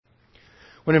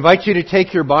I want to invite you to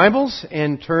take your Bibles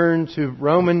and turn to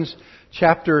Romans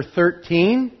chapter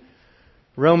 13.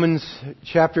 Romans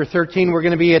chapter 13, we're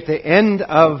going to be at the end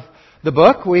of the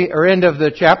book, end of the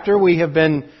chapter. We have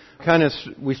been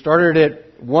we started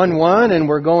at 1:1 and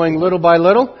we're going little by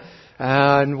little.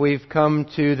 And we've come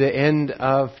to the end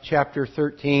of chapter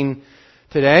 13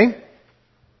 today.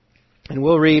 And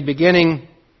we'll read beginning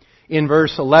in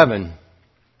verse 11.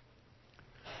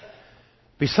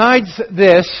 Besides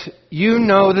this, you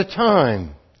know the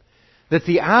time, that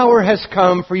the hour has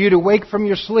come for you to wake from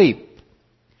your sleep.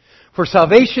 For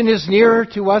salvation is nearer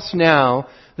to us now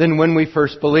than when we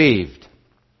first believed.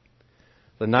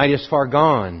 The night is far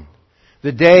gone.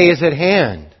 The day is at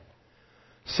hand.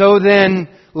 So then,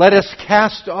 let us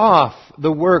cast off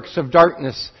the works of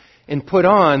darkness and put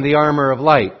on the armor of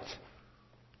light.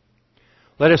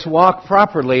 Let us walk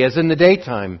properly as in the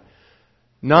daytime,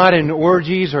 not in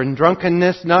orgies or in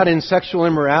drunkenness, not in sexual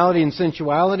immorality and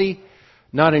sensuality,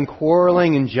 not in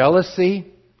quarreling and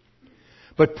jealousy,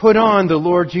 but put on the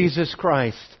Lord Jesus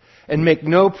Christ and make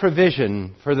no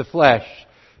provision for the flesh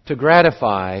to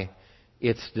gratify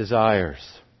its desires.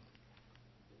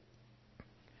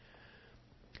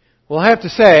 Well, I have to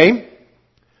say,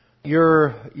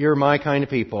 you're my kind of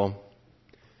people.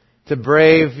 To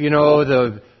brave,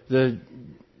 the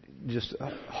just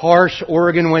harsh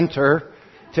Oregon winter,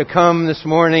 to come this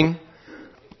morning.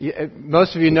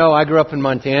 Most of you know I grew up in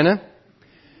Montana,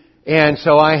 and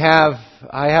so I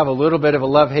have a little bit of a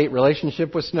love-hate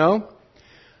relationship with snow.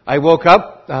 I woke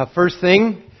up first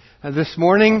thing this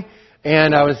morning,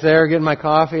 and I was there getting my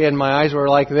coffee, and my eyes were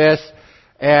like this,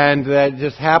 and that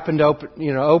just happened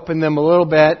to open them a little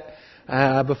bit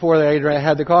before I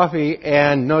had the coffee,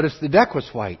 and noticed the deck was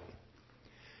white.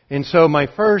 And so my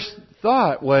first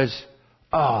thought was,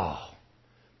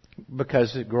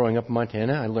 because growing up in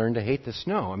Montana, I learned to hate the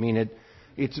snow. I mean,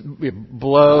 it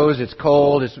blows, it's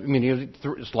cold,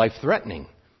 it's life-threatening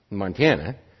in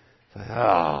Montana.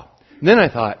 And then I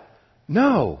thought,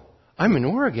 no, I'm in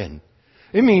Oregon.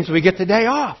 It means we get the day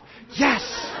off. Yes!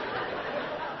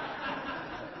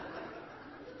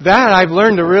 That I've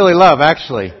learned to really love,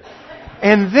 actually.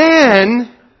 And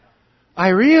then I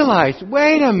realized,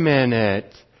 wait a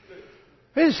minute.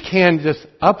 This can't just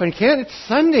it's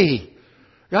Sunday.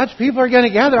 God's people are going to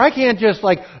gather. I can't just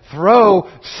throw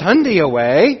Sunday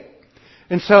away.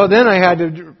 And so then I had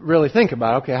to really think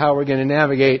about, how we're going to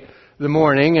navigate the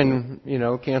morning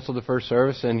and, cancel the first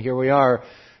service, and here we are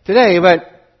today. But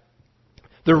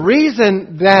the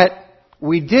reason that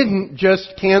we didn't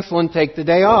just cancel and take the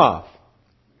day off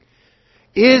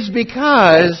is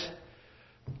because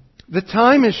the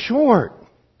time is short.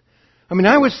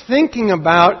 I was thinking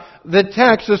about the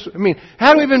text.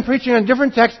 Had we been preaching on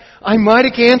different texts, I might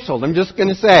have canceled. I'm just going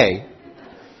to say.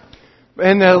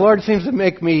 And the Lord seems to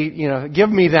make me, give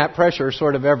me that pressure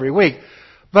sort of every week.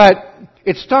 But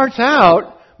it starts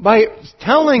out by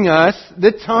telling us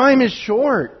that time is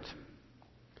short.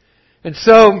 And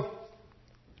so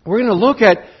we're going to look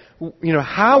at,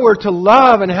 how we're to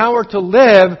love and how we're to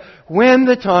live when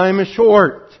the time is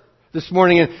short this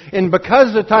morning. And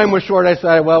because the time was short, I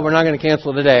said, we're not going to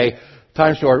cancel today.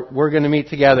 Time's short. We're going to meet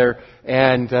together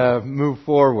and move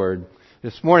forward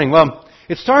this morning. Well,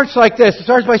 it starts like this. It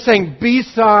starts by saying,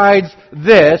 besides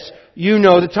this, you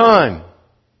know the time.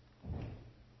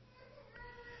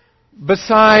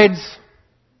 Besides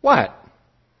what?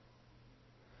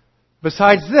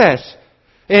 Besides this.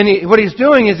 And what he's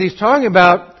doing is he's talking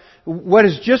about what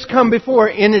has just come before,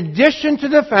 in addition to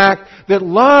the fact that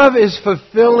love is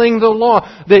fulfilling the law,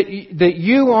 that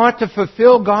you ought to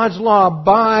fulfill God's law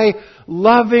by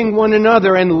loving one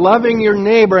another and loving your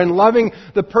neighbor and loving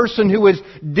the person who is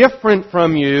different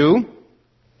from you.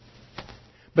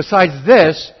 Besides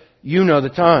this, you know the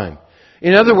time.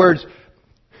 In other words,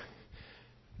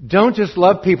 don't just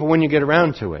love people when you get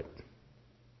around to it.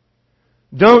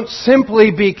 Don't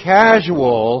simply be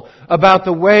casual about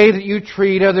the way that you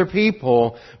treat other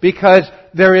people, because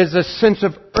there is a sense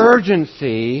of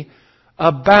urgency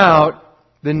about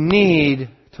the need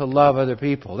to love other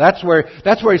people. That's where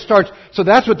he starts. So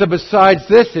that's what the besides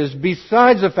this is.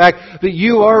 Besides the fact that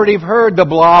you already have heard the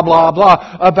blah, blah,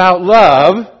 blah about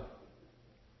love,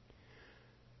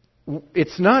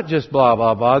 it's not just blah,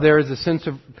 blah, blah. There is a sense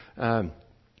of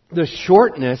the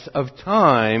shortness of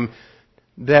time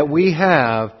that we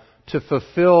have to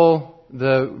fulfill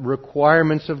the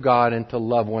requirements of God and to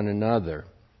love one another.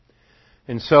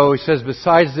 And so he says,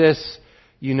 besides this,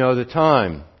 you know the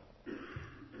time.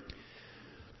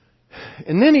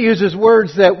 And then he uses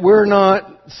words that we're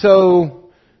not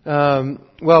so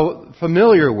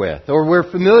familiar with, or we're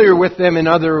familiar with them in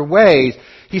other ways.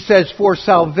 He says, for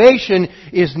salvation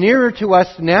is nearer to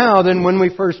us now than when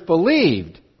we first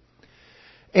believed.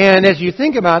 And as you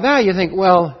think about that, you think,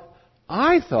 well,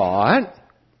 I thought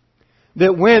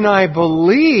that when I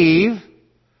believe,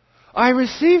 I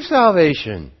receive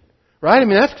salvation. Right? I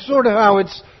mean, that's sort of how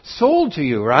it's sold to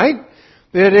you, right?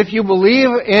 That if you believe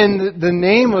in the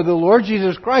name of the Lord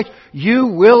Jesus Christ, you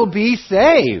will be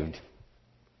saved.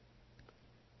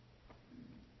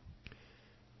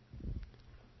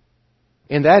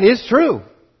 And that is true.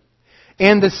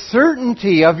 And the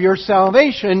certainty of your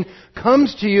salvation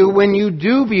comes to you when you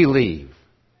do believe.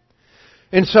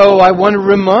 And so I want to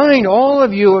remind all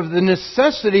of you of the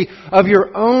necessity of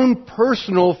your own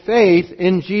personal faith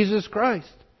in Jesus Christ.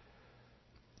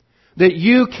 That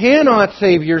you cannot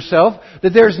save yourself,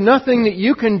 that there's nothing that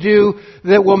you can do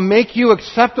that will make you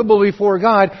acceptable before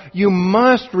God. You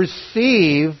must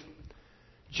receive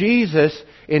Jesus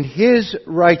and His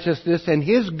righteousness and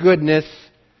His goodness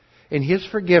and His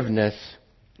forgiveness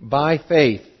by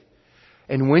faith.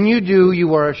 And when you do,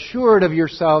 you are assured of your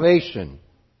salvation.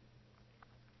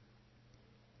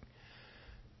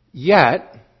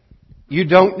 Yet, you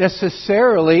don't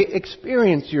necessarily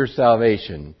experience your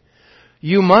salvation.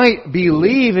 You might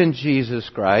believe in Jesus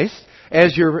Christ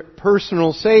as your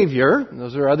personal Savior.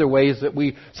 Those are other ways that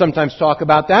we sometimes talk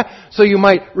about that. So you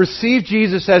might receive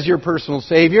Jesus as your personal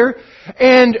Savior,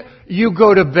 and you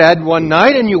go to bed one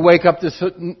night and you wake up this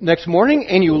next morning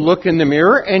and you look in the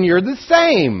mirror and you're the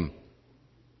same.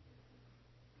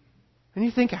 And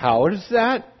you think, how is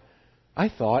that? I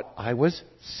thought I was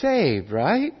saved,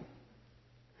 right?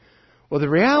 Well, the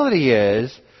reality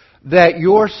is that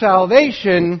your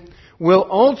salvation will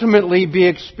ultimately be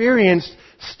experienced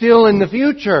still in the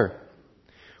future,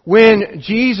 when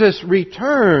Jesus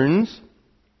returns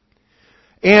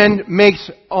and makes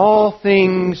all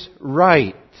things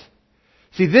right.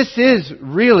 See, this is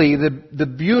really the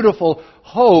beautiful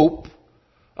hope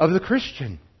of the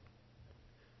Christian.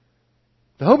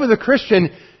 The hope of the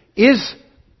Christian is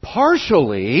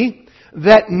partially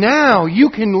that now you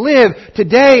can live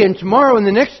today and tomorrow and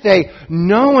the next day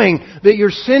knowing that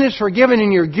your sin is forgiven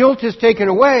and your guilt is taken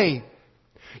away.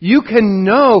 You can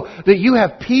know that you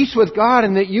have peace with God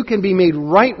and that you can be made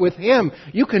right with Him.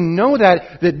 You can know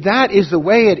that is the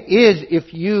way it is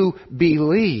if you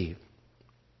believe.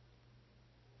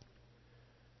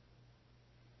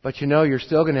 But you know, you're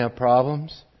still going to have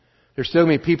problems. There's still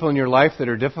going to be people in your life that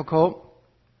are difficult.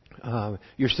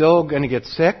 You're still going to get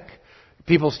sick.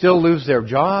 People still lose their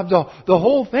jobs. The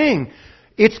whole thing.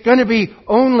 It's going to be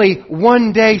only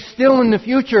one day still in the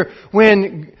future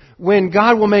when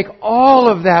God will make all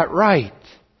of that right.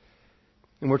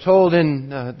 And we're told in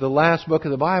the last book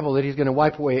of the Bible that He's going to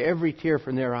wipe away every tear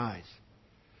from their eyes.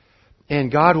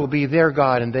 And God will be their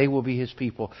God and they will be His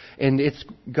people. And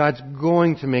God's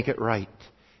going to make it right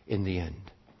in the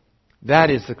end. That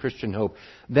is the Christian hope.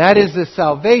 That is the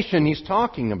salvation He's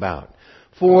talking about.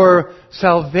 For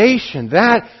salvation,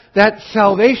 that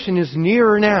salvation is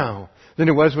nearer now than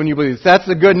it was when you believed. That's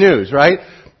the good news, right?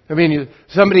 I mean,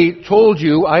 somebody told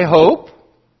you, I hope,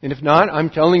 and if not, I'm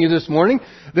telling you this morning,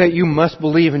 that you must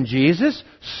believe in Jesus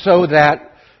so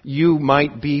that you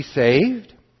might be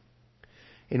saved.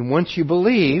 And once you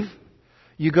believe,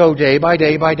 you go day by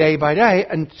day by day by day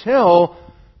until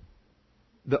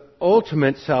the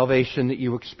ultimate salvation that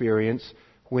you experience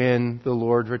when the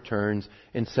Lord returns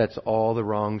and sets all the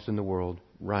wrongs in the world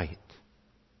right.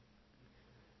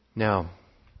 Now,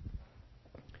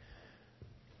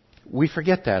 we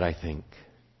forget that, I think.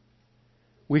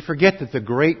 We forget that the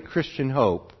great Christian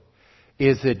hope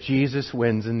is that Jesus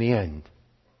wins in the end.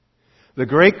 The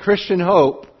great Christian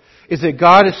hope is that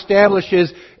God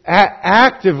establishes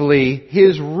actively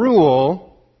His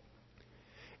rule,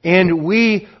 and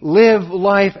we live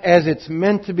life as it's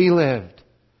meant to be lived,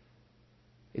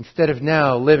 instead of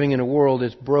now living in a world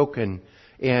that's broken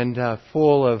and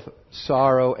full of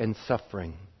sorrow and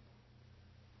suffering.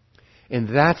 And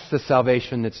that's the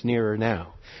salvation that's nearer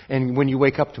now. And when you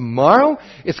wake up tomorrow,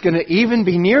 it's going to even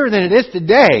be nearer than it is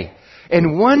today.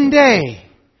 And one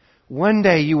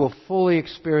day you will fully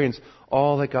experience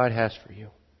all that God has for you.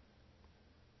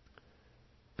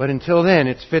 But until then,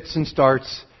 it's fits and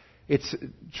starts. It's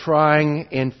trying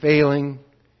and failing.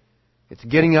 It's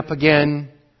getting up again,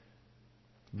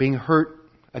 being hurt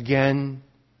again.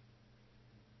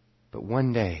 But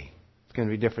one day, it's going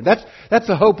to be different. That's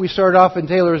the hope we started off in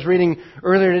Taylor was reading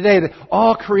earlier today, that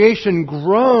all creation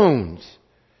groans.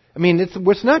 I mean,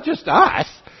 it's not just us.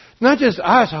 It's not just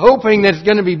us hoping that it's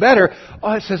going to be better.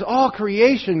 Oh, it says all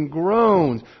creation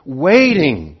groans,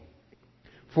 waiting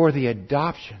for the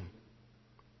adoption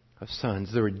of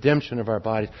sons, the redemption of our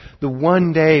bodies, the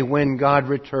one day when God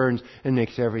returns and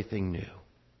makes everything new.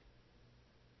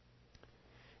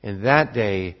 And that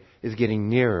day is getting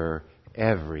nearer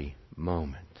every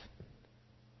moment.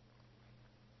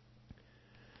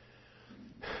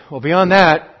 Well, beyond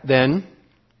that, then,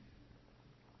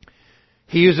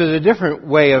 he uses a different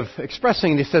way of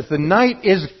expressing it. He says, the night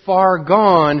is far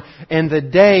gone and the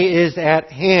day is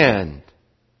at hand.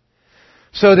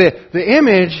 So the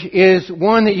image is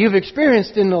one that you've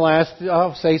experienced in the last,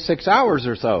 I'll say, 6 hours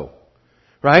or so.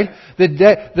 Right?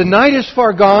 The night is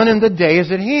far gone and the day is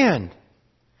at hand.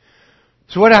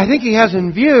 So what I think he has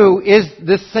in view is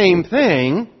the same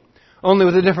thing, only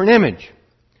with a different image.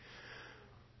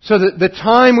 So the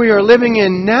time we are living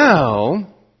in now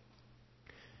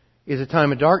is a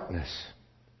time of darkness.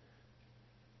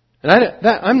 And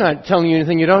I'm not telling you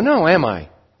anything you don't know, am I?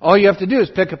 All you have to do is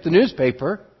pick up the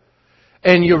newspaper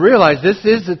and you'll realize this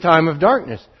is the time of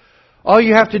darkness. All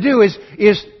you have to do is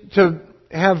to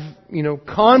have,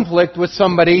 conflict with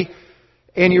somebody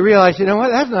and you realize, what,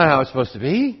 that's not how it's supposed to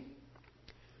be.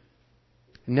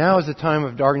 Now is the time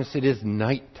of darkness. It is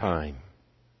nighttime.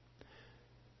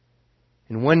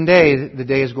 And one day, the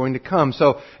day is going to come.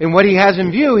 So, and what he has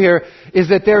in view here is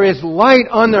that there is light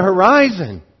on the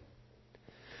horizon.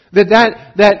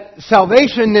 That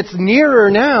salvation that's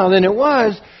nearer now than it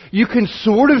was, you can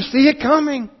sort of see it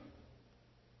coming.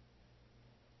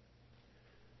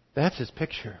 That's his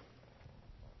picture.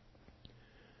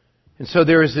 And so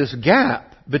there is this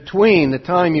gap between the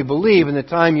time you believe and the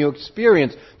time you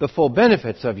experience the full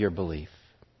benefits of your belief.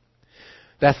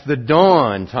 That's the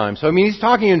dawn time. So, he's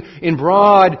talking in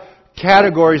broad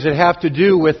categories that have to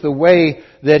do with the way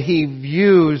that he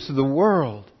views the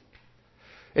world.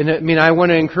 And I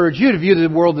want to encourage you to view the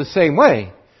world the same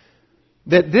way.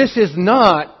 That this is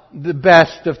not the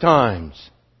best of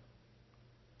times.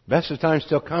 Best of times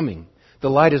still coming. The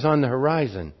light is on the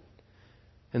horizon.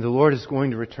 And the Lord is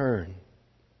going to return.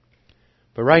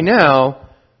 But right now,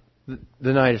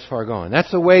 the night is far gone. That's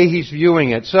the way he's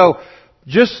viewing it. So,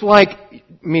 just like,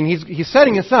 he's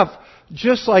setting us up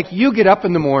just like you get up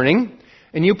in the morning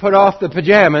and you put off the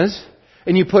pajamas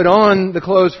and you put on the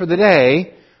clothes for the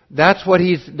day. That's what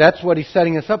he's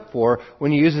setting us up for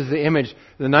when he uses the image,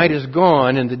 the night is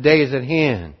gone and the day is at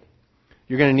hand.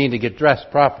 You're going to need to get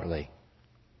dressed properly.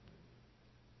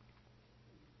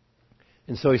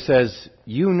 And so he says,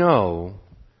 you know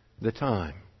the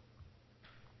time.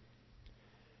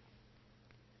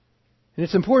 And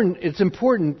it's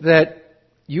important that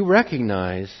you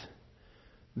recognize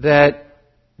that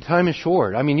time is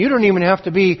short. You don't even have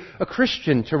to be a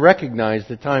Christian to recognize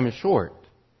that time is short.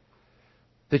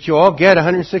 That you all get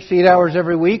 168 hours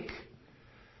every week.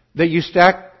 That you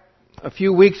stack a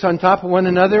few weeks on top of one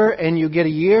another and you get a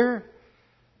year.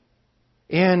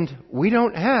 And we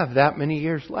don't have that many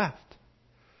years left.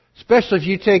 Especially if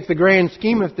you take the grand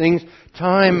scheme of things,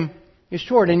 time is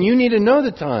short. And you need to know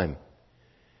the time.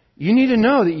 You need to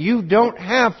know that you don't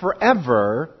have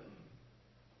forever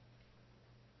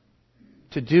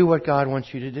to do what God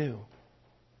wants you to do.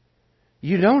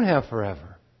 You don't have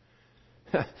forever.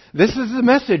 This is the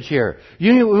message here.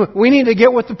 We need to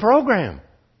get with the program.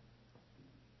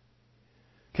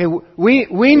 Okay,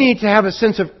 we need to have a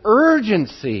sense of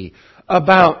urgency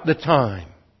about the time.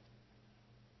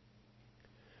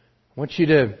 I want you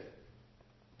to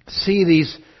see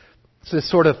this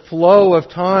sort of flow of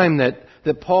time that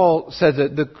Paul says,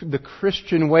 that the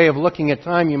Christian way of looking at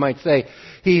time, you might say.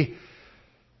 He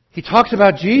talks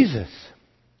about Jesus.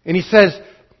 And he says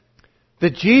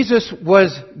that Jesus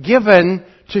was given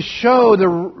to show the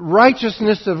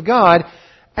righteousness of God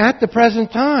at the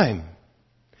present time.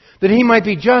 That he might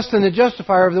be just and the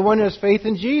justifier of the one who has faith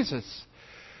in Jesus.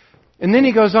 And then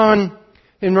he goes on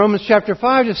in Romans chapter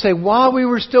 5 to say, while we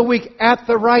were still weak, at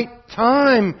the right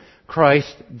time,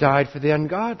 Christ died for the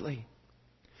ungodly.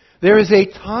 There is a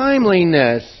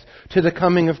timeliness to the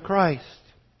coming of Christ.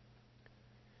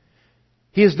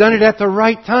 He has done it at the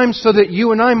right time so that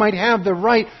you and I might have the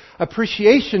right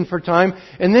appreciation for time.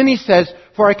 And then he says,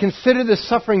 for I consider the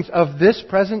sufferings of this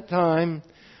present time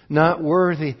not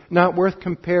worth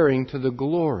comparing to the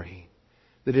glory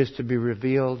that is to be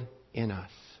revealed in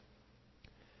us.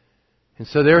 And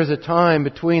so there is a time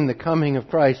between the coming of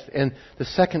Christ and the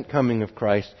second coming of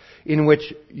Christ in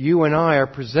which you and I are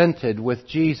presented with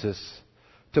Jesus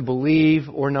to believe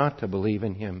or not to believe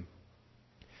in Him.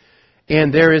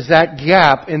 And there is that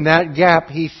gap, and that gap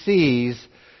He sees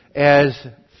as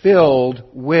filled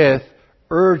with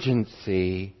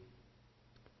urgency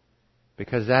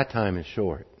because that time is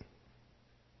short.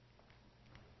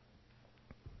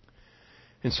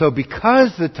 And so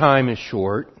because the time is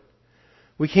short,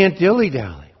 we can't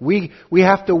dilly-dally. We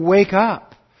have to wake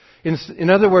up. In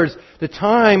other words, the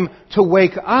time to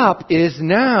wake up is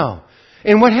now.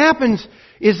 And what happens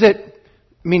is that,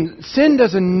 sin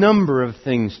does a number of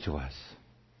things to us.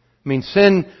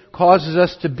 Sin causes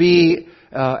us to be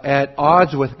at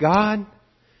odds with God.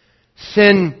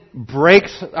 Sin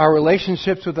breaks our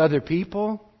relationships with other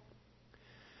people.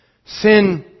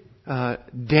 Sin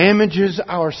damages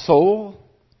our soul.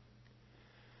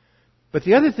 But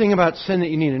the other thing about sin that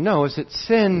you need to know is that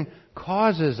sin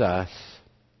causes us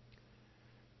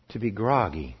to be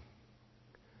groggy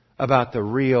about the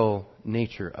real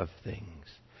nature of things.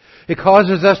 It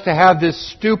causes us to have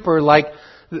this stupor, like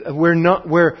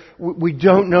we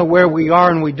don't know where we are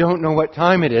and we don't know what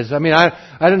time it is. I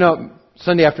don't know.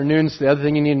 Sunday afternoons, the other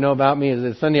thing you need to know about me is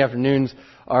that Sunday afternoons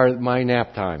are my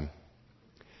nap time.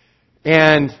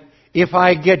 And if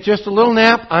I get just a little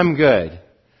nap, I'm good.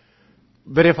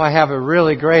 But if I have a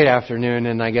really great afternoon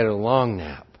and I get a long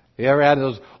nap, you ever had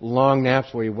those long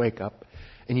naps where you wake up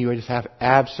and you just have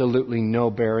absolutely no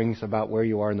bearings about where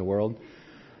you are in the world?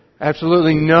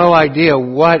 Absolutely no idea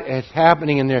what is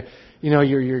happening in there.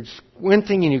 You're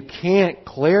squinting and you can't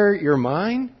clear your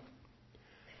mind.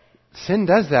 Sin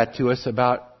does that to us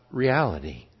about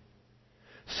reality.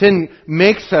 Sin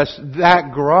makes us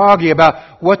that groggy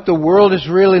about what the world is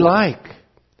really like.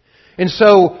 And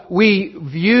so we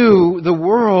view the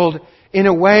world in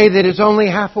a way that is only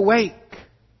half awake.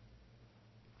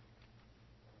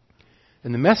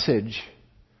 And the message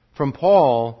from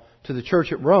Paul to the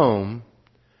church at Rome,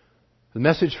 the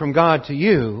message from God to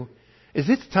you, is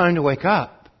it's time to wake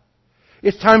up.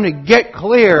 It's time to get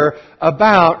clear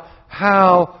about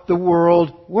how the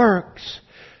world works.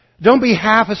 Don't be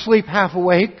half asleep, half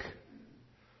awake.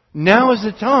 Now is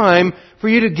the time for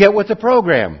you to get with the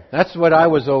program. That's what I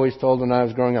was always told when I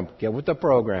was growing up. Get with the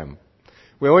program.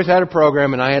 We always had a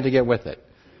program and I had to get with it.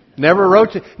 Never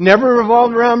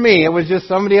revolved around me. It was just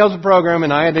somebody else's program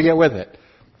and I had to get with it.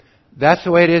 That's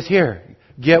the way it is here.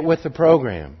 Get with the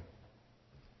program.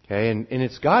 Okay, and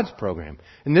it's God's program.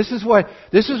 And this is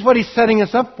what He's setting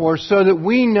us up for, so that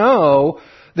we know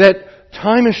that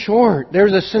time is short.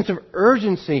 There's a sense of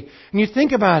urgency. And you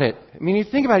think about it.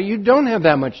 You don't have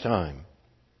that much time.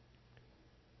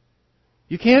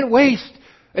 You can't waste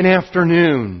an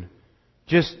afternoon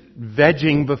just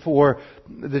vegging before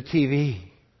the TV.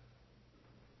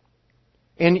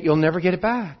 And you'll never get it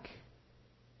back.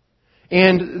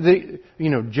 And the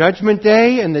Judgment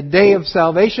Day and the day of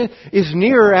salvation is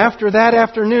nearer after that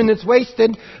afternoon that's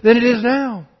wasted than it is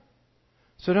now.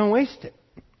 So don't waste it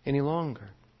any longer.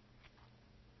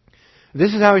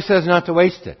 This is how he says not to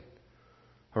waste it.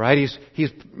 All right,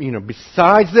 he's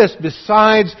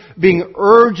besides being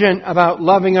urgent about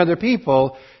loving other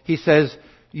people, he says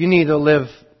you need to live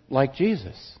like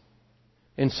Jesus.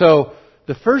 And so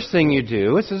the first thing you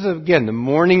do, this is again the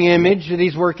morning image that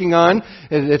he's working on.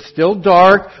 It's still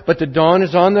dark, but the dawn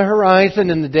is on the horizon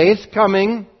and the day is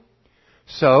coming.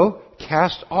 So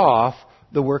cast off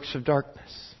the works of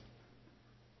darkness.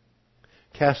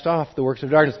 Cast off the works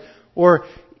of darkness. Or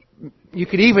you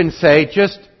could even say,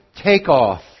 just take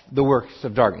off the works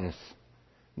of darkness.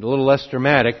 A little less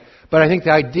dramatic, but I think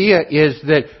the idea is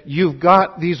that you've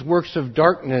got these works of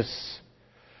darkness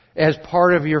as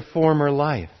part of your former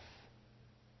life.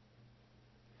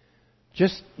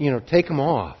 Just, take them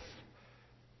off.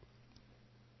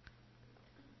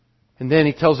 And then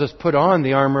he tells us, put on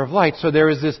the armor of light. So there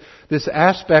is this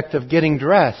aspect of getting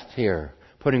dressed here.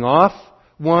 Putting off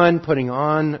one, putting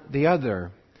on the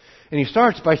other. And he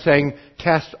starts by saying,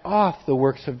 cast off the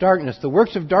works of darkness. The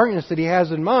works of darkness that he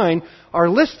has in mind are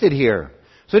listed here.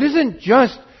 So it isn't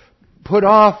just put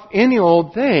off any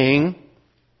old thing.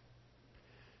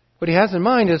 What he has in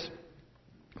mind is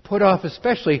put off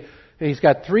especially. He's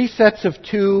got 3 sets of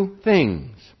 2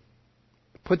 things.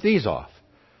 Put these off.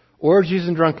 Orgies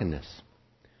and drunkenness.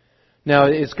 Now,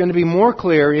 it's going to be more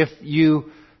clear if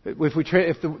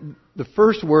the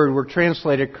first word were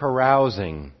translated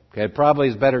carousing. Okay, probably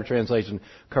is better translation,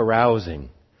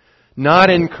 carousing. Not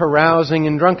in carousing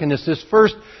and drunkenness.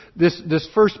 This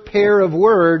first pair of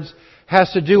words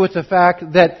has to do with the fact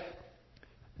that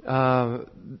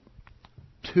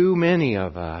too many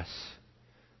of us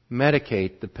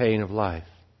medicate the pain of life.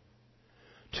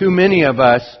 Too many of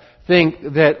us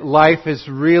think that life is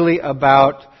really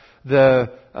about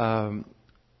the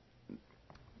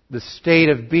state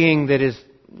of being that is,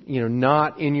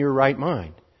 not in your right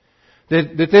mind.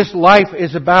 That this life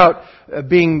is about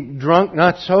being drunk,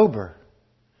 not sober.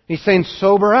 He's saying,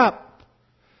 sober up.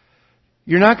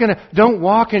 Don't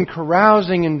walk in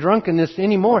carousing and drunkenness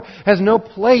anymore. It has no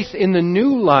place in the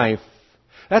new life.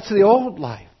 That's the old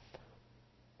life.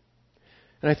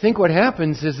 And I think what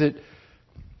happens is that,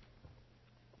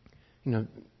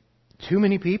 too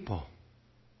many people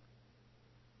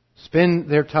spend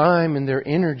their time and their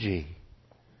energy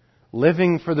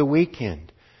living for the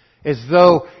weekend, as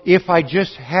though if I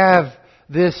just have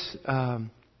this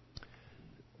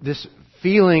this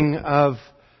feeling of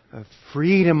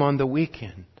freedom on the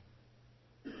weekend,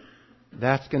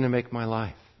 that's going to make my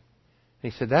life.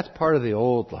 And he said that's part of the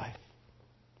old life.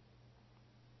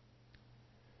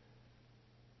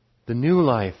 The new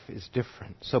life is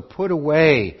different. So put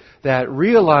away that.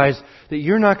 Realize that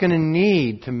you're not going to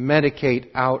need to medicate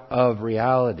out of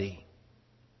reality.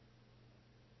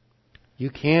 You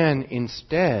can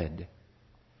instead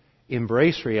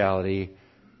embrace reality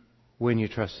when you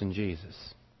trust in Jesus.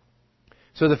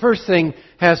 So the first thing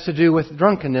has to do with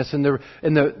drunkenness and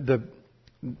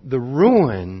the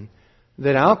ruin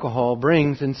that alcohol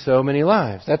brings in so many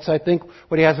lives. That's, I think,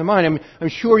 what he has in mind. I'm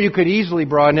sure you could easily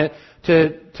broaden it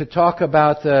to talk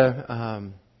about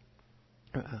the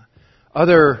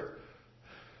other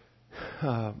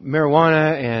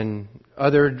marijuana and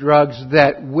other drugs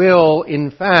that will,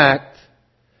 in fact,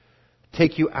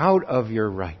 take you out of your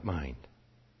right mind.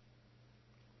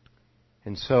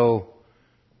 And so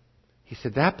he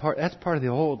said that's part of the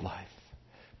old life.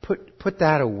 Put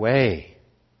that away.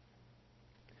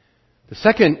 The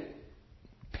second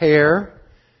pair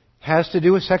has to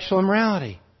do with sexual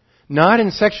immorality. Not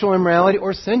in sexual immorality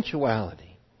or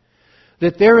sensuality.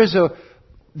 That there is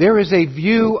a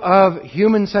view of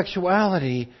human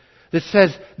sexuality that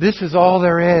says this is all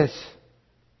there is.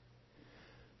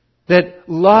 That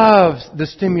loves the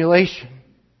stimulation.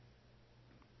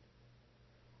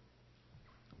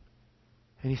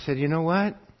 And he said, you know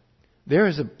what? There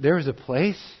is a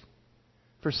place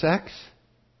for sex.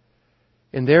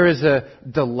 And there is a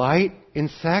delight in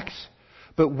sex.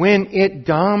 But when it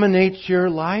dominates your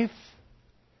life,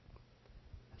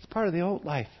 it's part of the old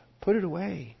life. Put it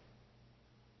away.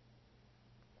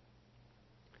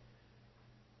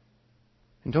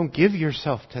 And don't give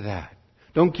yourself to that.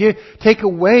 Take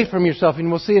away from yourself, and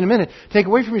we'll see in a minute, take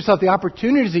away from yourself the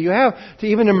opportunities that you have to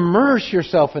even immerse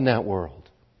yourself in that world.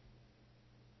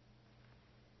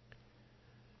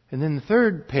 And then the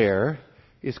third pair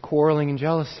is quarreling and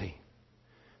jealousy.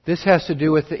 This has to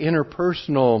do with the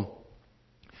interpersonal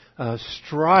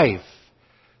strife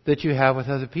that you have with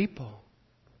other people.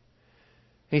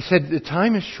 And he said the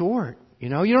time is short. You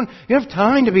don't have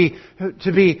time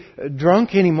to be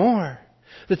drunk anymore.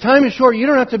 The time is short. You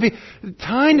don't have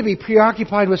time to be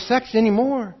preoccupied with sex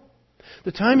anymore.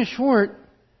 The time is short.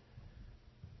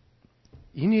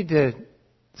 You need to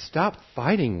stop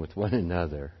fighting with one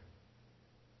another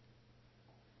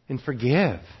and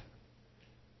forgive.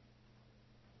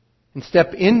 And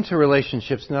step into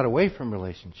relationships, not away from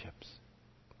relationships.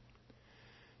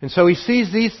 And so he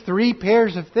sees these three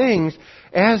pairs of things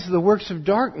as the works of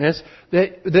darkness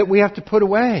that we have to put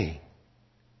away.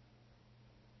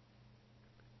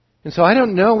 And so I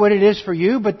don't know what it is for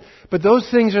you, but those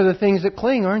things are the things that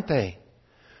cling, aren't they?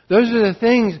 Those are the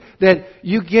things that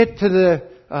you get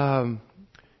to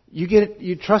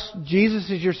you trust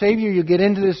Jesus as your Savior, you get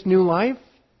into this new life.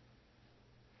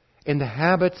 And the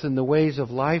habits and the ways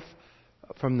of life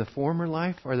from the former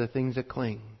life are the things that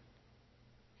cling.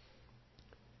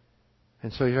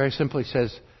 And so he very simply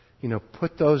says,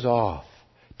 put those off.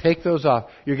 Take those off.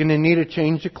 You're going to need a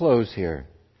change of clothes here.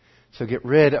 So get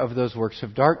rid of those works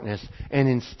of darkness. And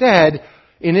instead,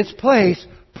 in its place,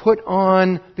 put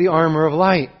on the armor of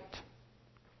light.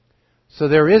 So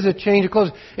there is a change of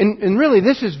clothes. And really,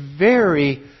 this is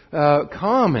very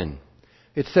common.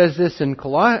 It says this in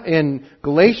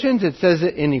Galatians. It says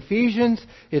it in Ephesians.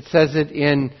 It says it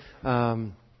in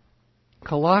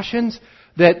Colossians.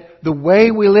 That the way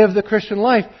we live the Christian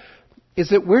life is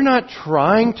that we're not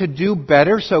trying to do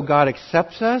better so God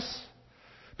accepts us.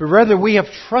 But rather we have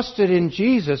trusted in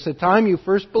Jesus the time you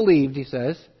first believed, he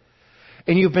says.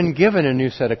 And you've been given a new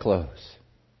set of clothes.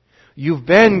 You've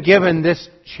been given this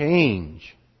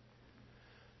change.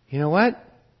 You know what?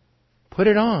 Put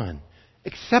it on.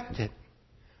 Accept it.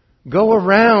 Go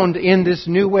around in this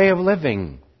new way of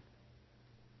living.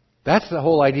 That's the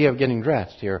whole idea of getting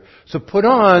dressed here. So put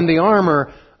on the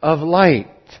armor of light.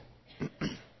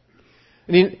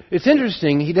 It's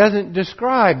interesting, he doesn't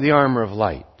describe the armor of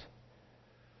light.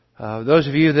 Those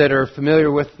of you that are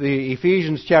familiar with the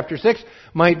Ephesians chapter 6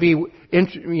 might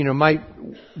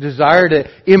desire to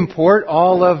import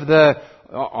all of the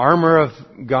armor of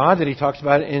God that he talks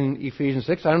about in Ephesians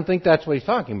 6. I don't think that's what he's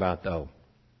talking about, though.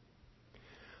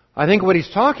 I think what he's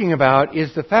talking about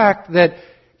is the fact that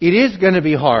it is going to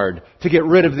be hard to get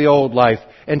rid of the old life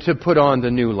and to put on the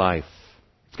new life.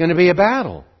 It's going to be a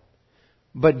battle.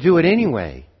 but do it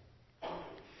anyway.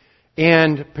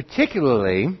 And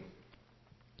particularly,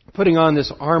 putting on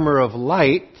this armor of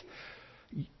light,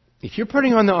 if you're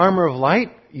putting on the armor of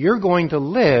light, you're going to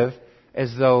live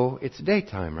as though it's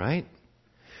daytime, right?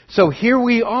 So here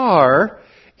we are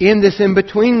in this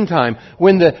in-between time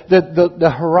when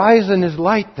the horizon is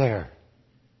light there.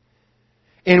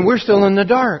 And we're still in the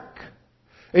dark.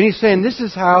 And he's saying this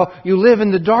is how you live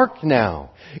in the dark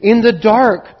now. In the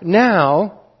dark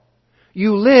now,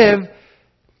 you live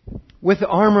with the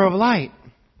armor of light.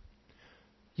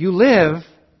 You live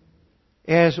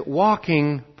as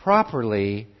walking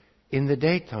properly in the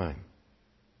daytime,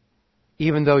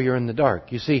 even though you're in the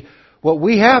dark. You see, what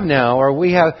we have now are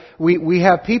we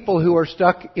have people who are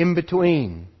stuck in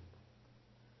between.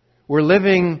 We're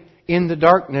living in the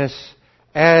darkness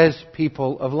as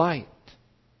people of light.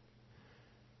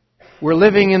 We're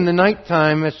living in the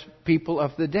nighttime as people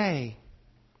of the day.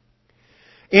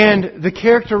 And the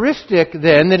characteristic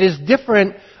then that is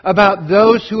different about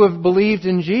those who have believed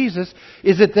in Jesus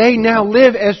is that they now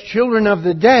live as children of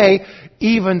the day,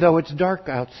 even though it's dark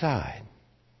outside.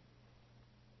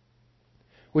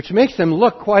 Which makes them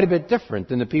look quite a bit different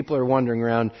than the people who are wandering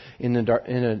around in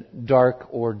a dark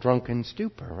or drunken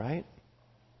stupor, right?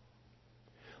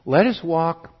 Let us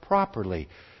walk properly,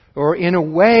 or in a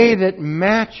way that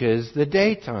matches the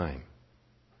daytime.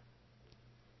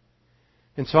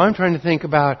 And so I'm trying to think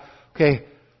about, okay,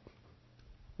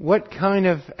 what kind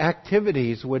of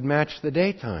activities would match the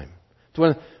daytime?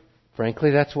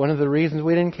 Frankly, that's one of the reasons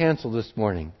we didn't cancel this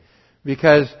morning.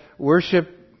 Because worship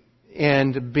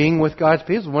and being with God's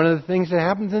people is one of the things that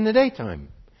happens in the daytime.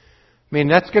 I mean,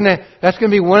 that's gonna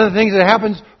be one of the things that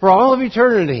happens for all of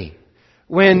eternity.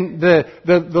 When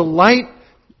the light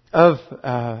of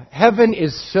heaven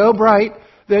is so bright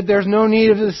that there's no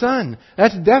need of the sun.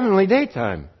 That's definitely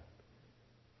daytime.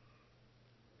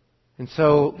 And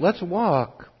so let's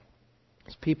walk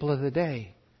as people of the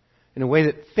day in a way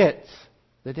that fits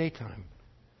the daytime.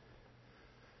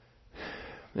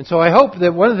 And so I hope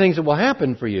that one of the things that will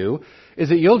happen for you is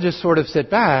that you'll just sort of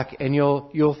sit back and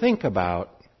you'll think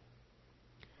about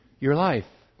your life.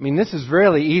 I mean, this is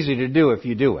really easy to do if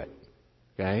you do it.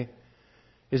 Okay?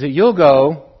 Is that you'll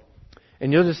go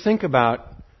and you'll just think about,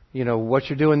 what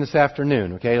you're doing this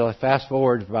afternoon. Okay? Let's fast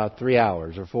forward about 3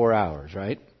 hours or 4 hours,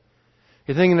 right?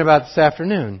 You're thinking about this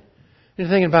afternoon. You're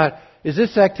thinking about, is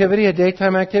this activity a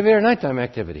daytime activity or a nighttime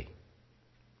activity?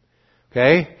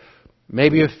 Okay?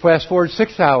 Maybe you fast forward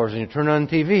 6 hours and you turn on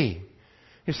TV.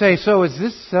 You say, so is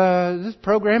this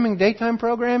programming daytime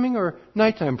programming or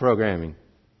nighttime programming?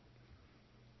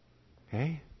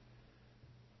 Okay?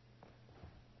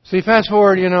 So you fast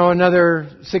forward, another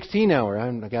 16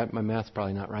 hours. I got my math's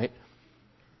probably not right.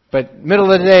 But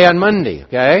middle of the day on Monday,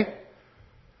 okay?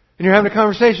 And you're having a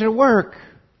conversation at work.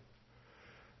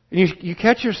 And you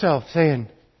catch yourself saying,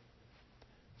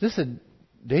 is this a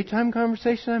daytime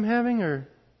conversation I'm having, or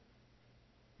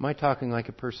am I talking like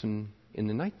a person in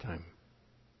the nighttime?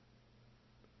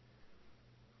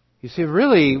 You see,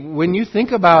 really, when you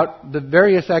think about the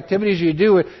various activities you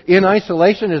do in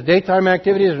isolation as daytime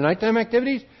activities or nighttime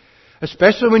activities,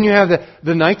 especially when you have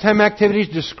the nighttime activities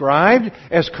described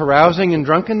as carousing and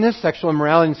drunkenness, sexual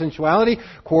immorality and sensuality,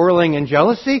 quarreling and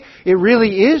jealousy, it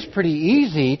really is pretty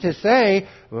easy to say,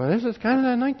 well, this is kind of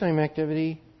a nighttime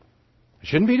activity. I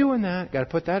shouldn't be doing that. Got to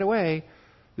put that away.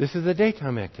 This is a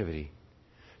daytime activity.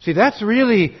 See, that's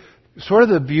really sort of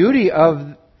the beauty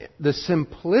of the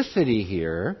simplicity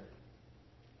here,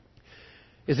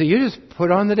 is that you just put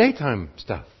on the daytime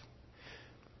stuff.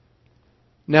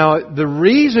 Now, the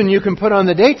reason you can put on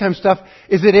the daytime stuff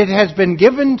is that it has been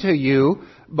given to you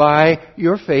by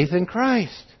your faith in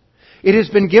Christ. It has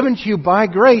been given to you by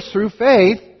grace through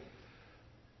faith,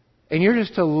 and you're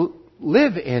just to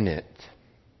live in it.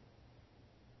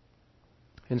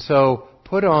 And so,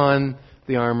 put on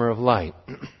the armor of light.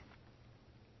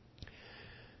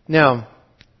 Now,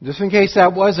 just in case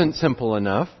that wasn't simple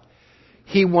enough,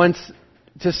 he wants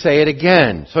to say it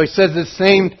again. So he says the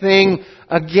same thing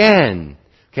again.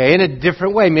 Okay, in a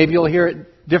different way. Maybe you'll hear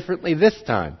it differently this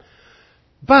time.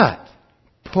 But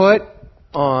put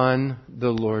on the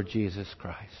Lord Jesus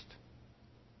Christ.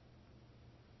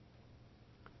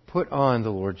 Put on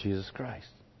the Lord Jesus Christ.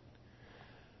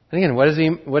 And again, what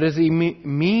does he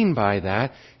mean by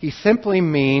that? He simply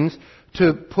means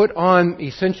to put on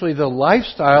essentially the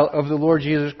lifestyle of the Lord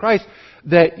Jesus Christ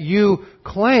that you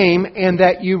claim and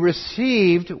that you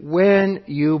received when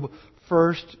you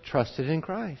first trusted in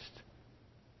Christ.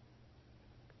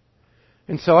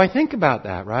 And so I think about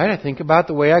that, right? I think about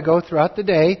the way I go throughout the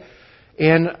day.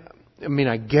 And,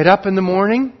 I get up in the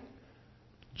morning,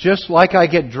 just like I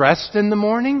get dressed in the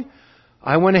morning.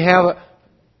 I want to have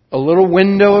a little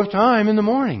window of time in the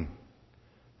morning.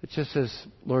 It just says,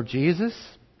 Lord Jesus,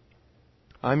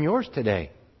 I'm yours today.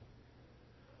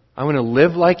 I want to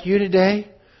live like you today.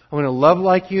 I want to love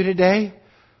like you today.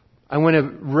 I want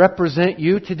to represent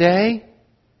you today.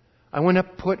 I want to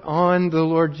put on the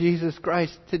Lord Jesus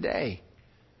Christ today.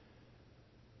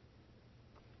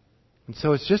 And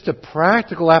so it's just a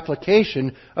practical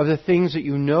application of the things that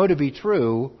you know to be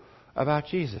true about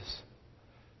Jesus.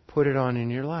 Put it on in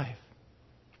your life.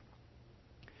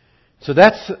 So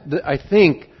that's, I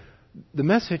think, the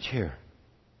message here.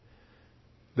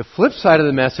 The flip side of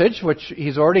the message, which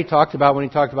he's already talked about when he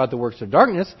talked about the works of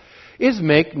darkness, is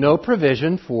make no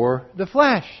provision for the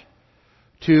flesh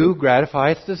to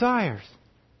gratify its desires.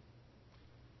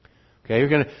 Okay, you're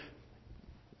going to...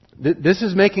 This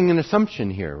is making an assumption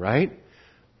here, right?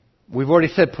 We've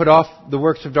already said put off the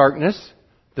works of darkness,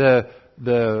 the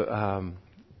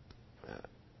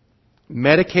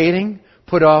medicating,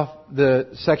 put off the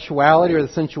sexuality or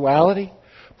the sensuality,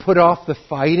 put off the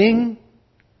fighting.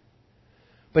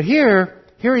 But here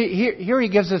he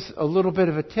gives us a little bit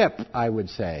of a tip, I would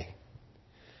say.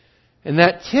 And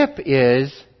that tip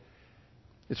is,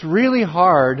 it's really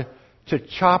hard to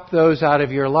chop those out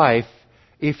of your life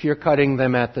if you're cutting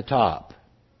them at the top.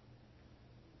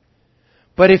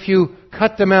 But if you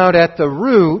cut them out at the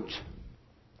root,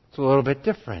 it's a little bit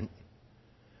different.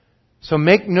 So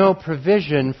make no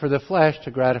provision for the flesh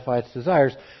to gratify its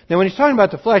desires. Now when he's talking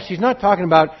about the flesh, he's not talking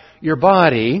about your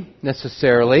body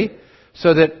necessarily,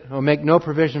 so that, make no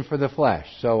provision for the flesh.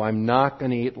 So I'm not going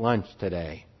to eat lunch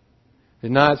today.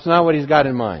 It's not what he's got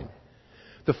in mind.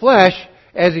 The flesh,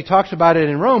 as he talks about it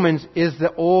in Romans, is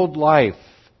the old life.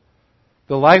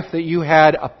 The life that you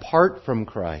had apart from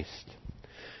Christ.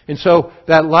 And so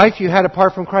that life you had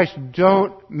apart from Christ,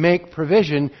 don't make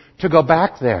provision to go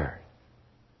back there.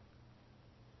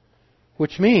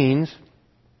 Which means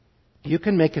you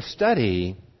can make a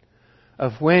study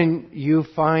of when you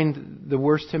find the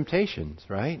worst temptations,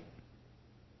 right?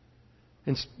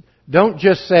 And don't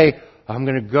just say, I'm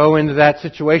going to go into that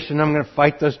situation, I'm going to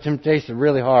fight those temptations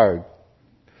really hard.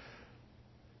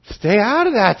 Stay out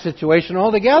of that situation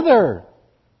altogether.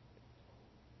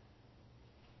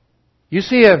 You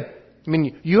see,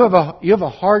 you have a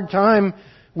hard time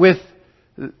with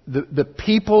the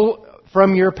people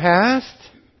from your past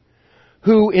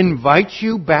who invite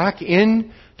you back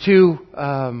into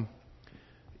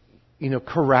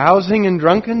carousing and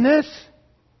drunkenness.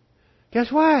 Guess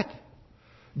what?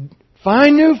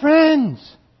 Find new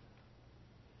friends.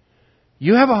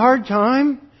 You have a hard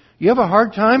time. You have a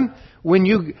hard time when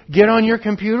you get on your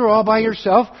computer all by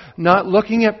yourself, not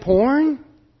looking at porn.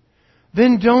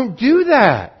 Then don't do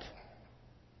that.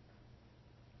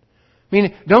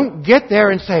 Don't get there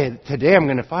and say, today I'm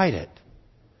going to fight it.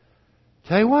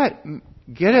 Tell you what,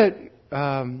 get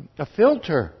a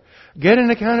filter. Get an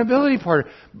accountability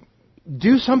partner.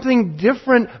 Do something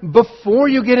different before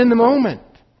you get in the moment.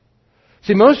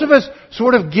 See, most of us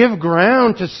sort of give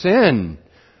ground to sin.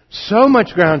 So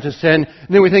much ground to sin. And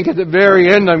then we think at the very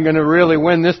end, I'm going to really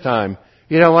win this time.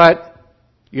 You know what?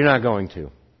 You're not going to.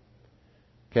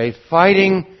 Okay?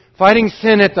 Fighting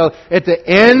sin at the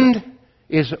end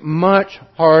is much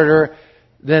harder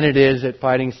than it is at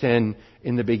fighting sin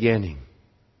in the beginning.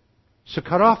 So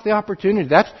cut off the opportunity.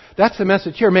 That's the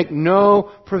message here. Make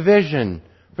no provision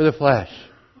for the flesh.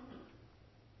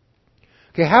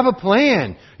 Okay, have a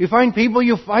plan. You find people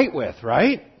you fight with,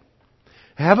 right?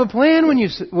 Have a plan when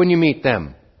you meet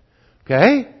them.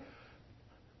 Okay?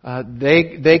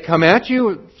 They come at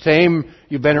you, same,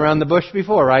 you've been around the bush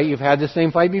before, right? You've had the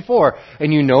same fight before.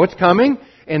 And you know it's coming,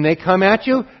 and they come at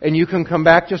you, and you can come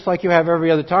back just like you have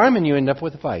every other time, and you end up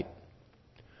with a fight.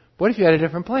 What if you had a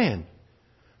different plan?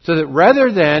 So that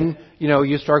rather than,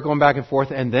 you start going back and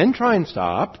forth and then try and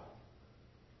stop,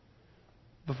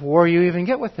 before you even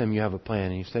get with them, you have a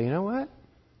plan. And you say, you know what?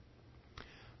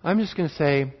 I'm just going to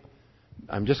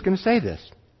say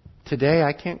this. Today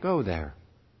I can't go there.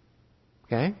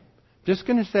 Okay? Just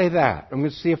going to say that. I'm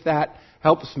going to see if that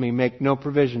helps me make no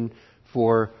provision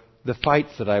for the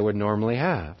fights that I would normally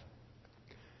have.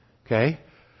 Okay?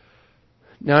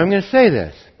 Now I'm going to say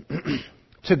this.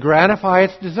 To gratify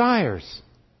its desires.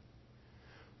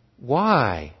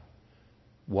 Why?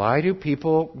 Why do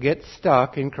people get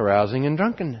stuck in carousing and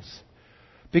drunkenness?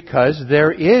 Because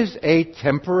there is a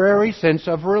temporary sense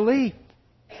of relief.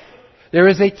 There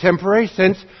is a temporary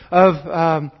sense of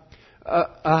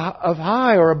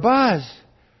high or a buzz.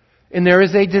 And there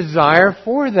is a desire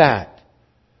for that.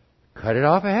 Cut it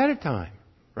off ahead of time,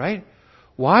 right?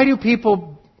 Why do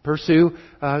people pursue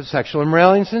sexual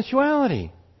immorality and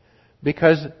sensuality?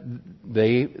 Because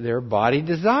their body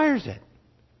desires it.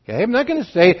 Okay? I'm not going to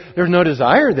say there's no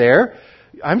desire there.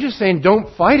 I'm just saying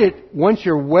don't fight it once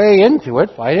you're way into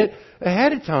it. Fight it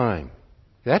ahead of time.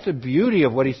 That's the beauty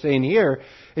of what he's saying here,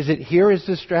 is that here is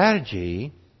the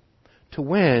strategy to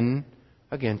win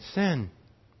against sin.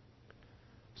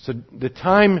 So the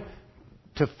time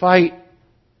to fight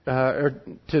or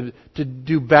to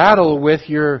do battle with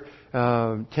your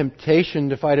temptation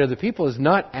to fight other people is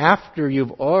not after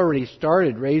you've already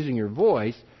started raising your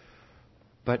voice,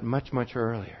 but much, much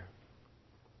earlier.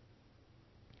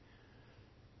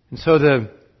 And so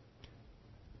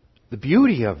the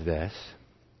beauty of this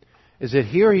is that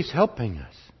here he's helping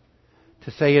us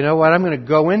to say, you know what, I'm going to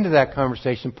go into that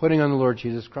conversation putting on the Lord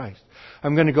Jesus Christ.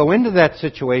 I'm going to go into that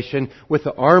situation with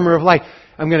the armor of light.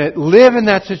 I'm going to live in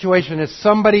that situation as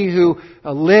somebody who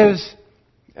lives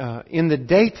in the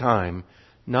daytime,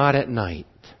 not at night.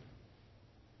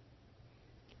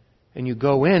 And you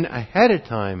go in ahead of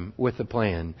time with the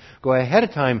plan. Go ahead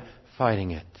of time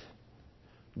fighting it.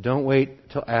 Don't wait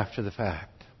till after the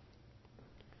fact.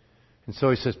 And so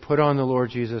he says, put on the Lord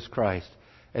Jesus Christ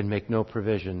and make no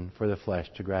provision for the flesh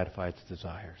to gratify its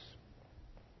desires.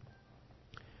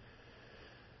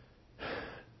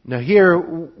 Now here,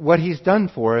 what he's done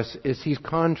for us is he's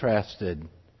contrasted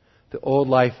the old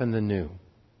life and the new.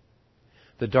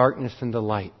 The darkness and the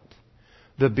light.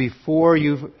 The before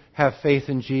you have faith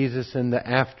in Jesus and the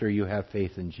after you have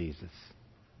faith in Jesus.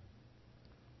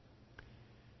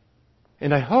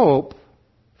 And I hope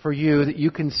for you that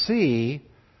you can see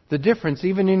the difference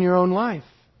even in your own life.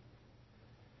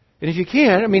 And if you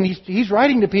can't, I mean, he's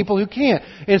writing to people who can't.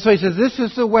 And so he says, this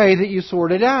is the way that you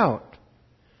sort it out.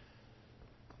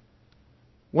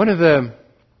 One of the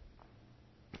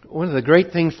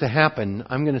great things to happen,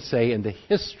 I'm going to say, in the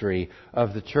history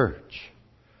of the church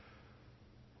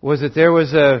was that there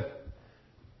was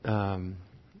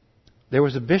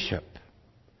a bishop,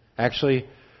 actually,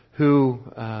 who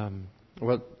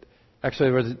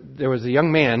there was a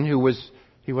young man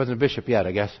he wasn't a bishop yet,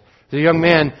 I guess. The young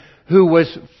man who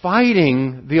was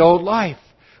fighting the old life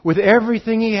with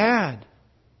everything he had,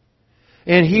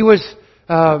 and he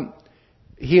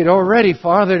had already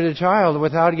fathered a child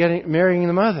without marrying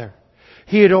the mother.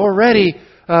 He had already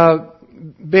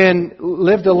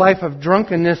lived a life of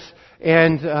drunkenness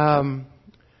and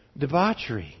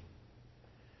debauchery.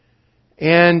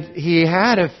 And he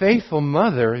had a faithful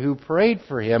mother who prayed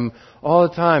for him all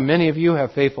the time. Many of you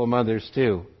have faithful mothers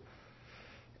too.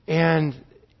 And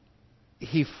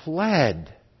he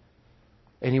fled.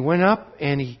 And he went up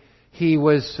and he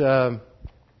was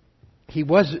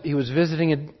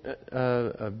visiting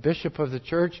a bishop of the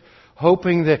church,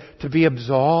 hoping to be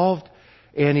absolved.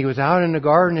 And he was out in the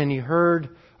garden and he heard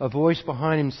a voice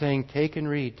behind him saying, "Take and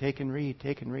read, take and read,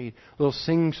 take and read." A little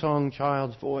sing-song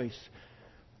child's voice.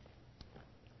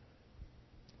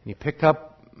 And he picked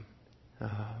up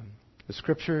the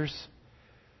Scriptures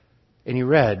and he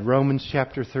read Romans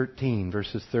chapter 13,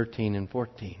 verses 13 and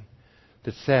 14,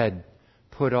 that said,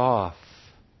 "Put off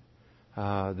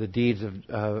the deeds of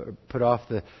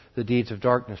the deeds of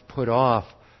darkness. Put off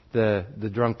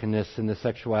the drunkenness and the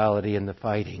sexuality and the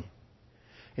fighting,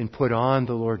 and put on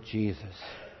the Lord Jesus."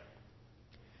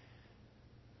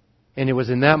 And it was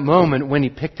in that moment when he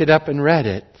picked it up and read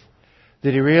it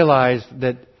that he realized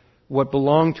that what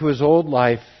belonged to his old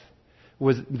life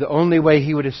was the only way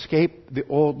he would escape the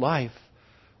old life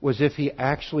was if he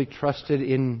actually trusted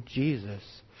in Jesus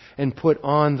and put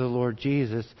on the Lord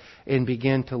Jesus and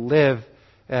began to live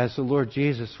as the Lord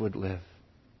Jesus would live.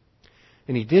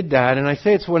 And he did that, and I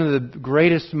say it's one of the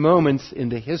greatest moments in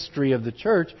the history of the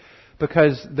church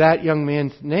because that young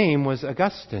man's name was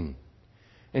Augustine.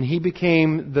 And he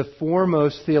became the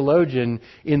foremost theologian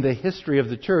in the history of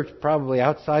the church, probably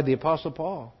outside the Apostle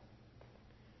Paul.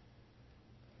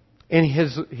 And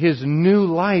his new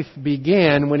life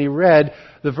began when he read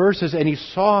the verses and he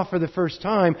saw for the first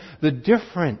time the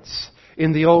difference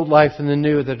in the old life and the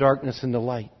new, the darkness and the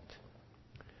light.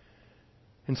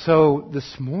 And so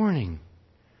this morning,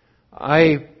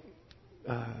 I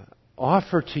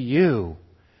offer to you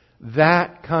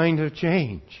that kind of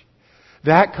change.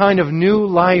 That kind of new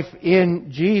life in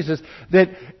Jesus that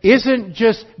isn't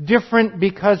just different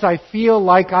because I feel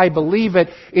like I believe it.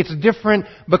 It's different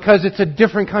because it's a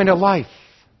different kind of life.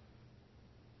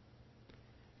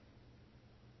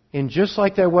 And just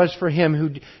like there was for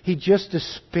him, he just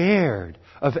despaired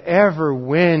of ever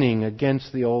winning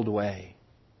against the old way.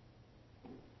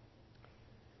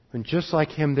 And just like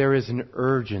him, there is an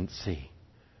urgency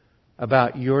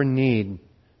about your need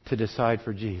to decide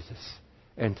for Jesus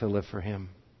and to live for Him.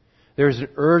 There's an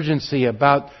urgency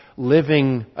about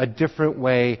living a different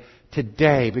way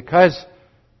today because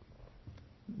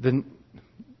the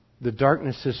The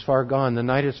darkness is far gone, the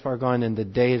night is far gone, and the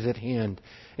day is at hand.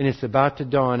 And it's about to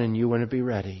dawn, and you want to be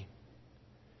ready.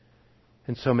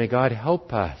 And so may God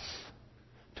help us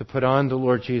to put on the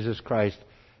Lord Jesus Christ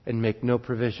and make no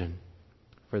provision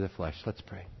for the flesh. Let's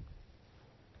pray.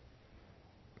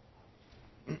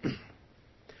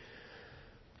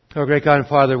 Oh, great God and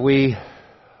Father, we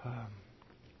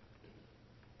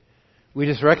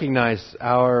just recognize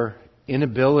our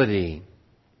inability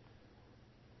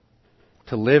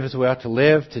to live as we ought to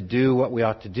live, to do what we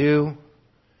ought to do.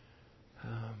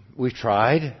 We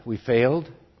tried, we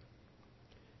failed.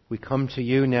 We come to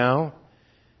you now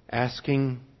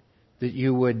asking that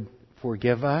you would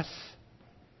forgive us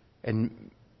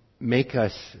and make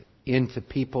us into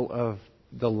people of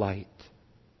the light.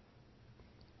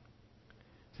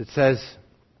 It says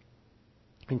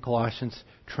in Colossians,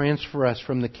 transfer us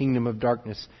from the kingdom of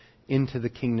darkness into the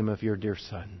kingdom of your dear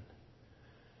Son.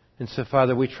 And so,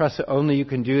 Father, we trust that only you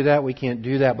can do that. We can't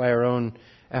do that by our own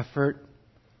effort.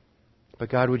 But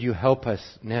God, would you help us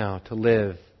now to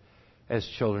live as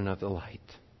children of the light?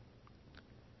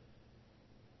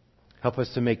 Help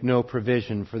us to make no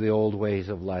provision for the old ways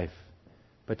of life,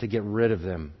 but to get rid of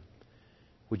them.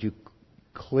 Would you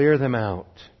clear them out?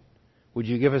 Would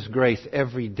you give us grace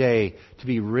every day to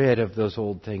be rid of those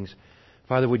old things?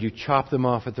 Father, would you chop them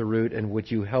off at the root, and would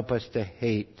you help us to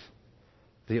hate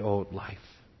the old life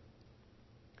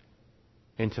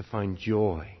and to find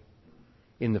joy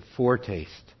in the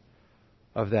foretaste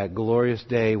of that glorious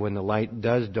day when the light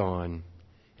does dawn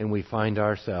and we find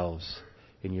ourselves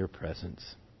in your presence.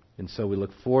 And so we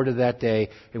look forward to that day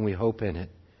and we hope in it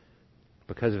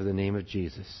because of the name of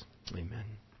Jesus.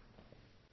 Amen.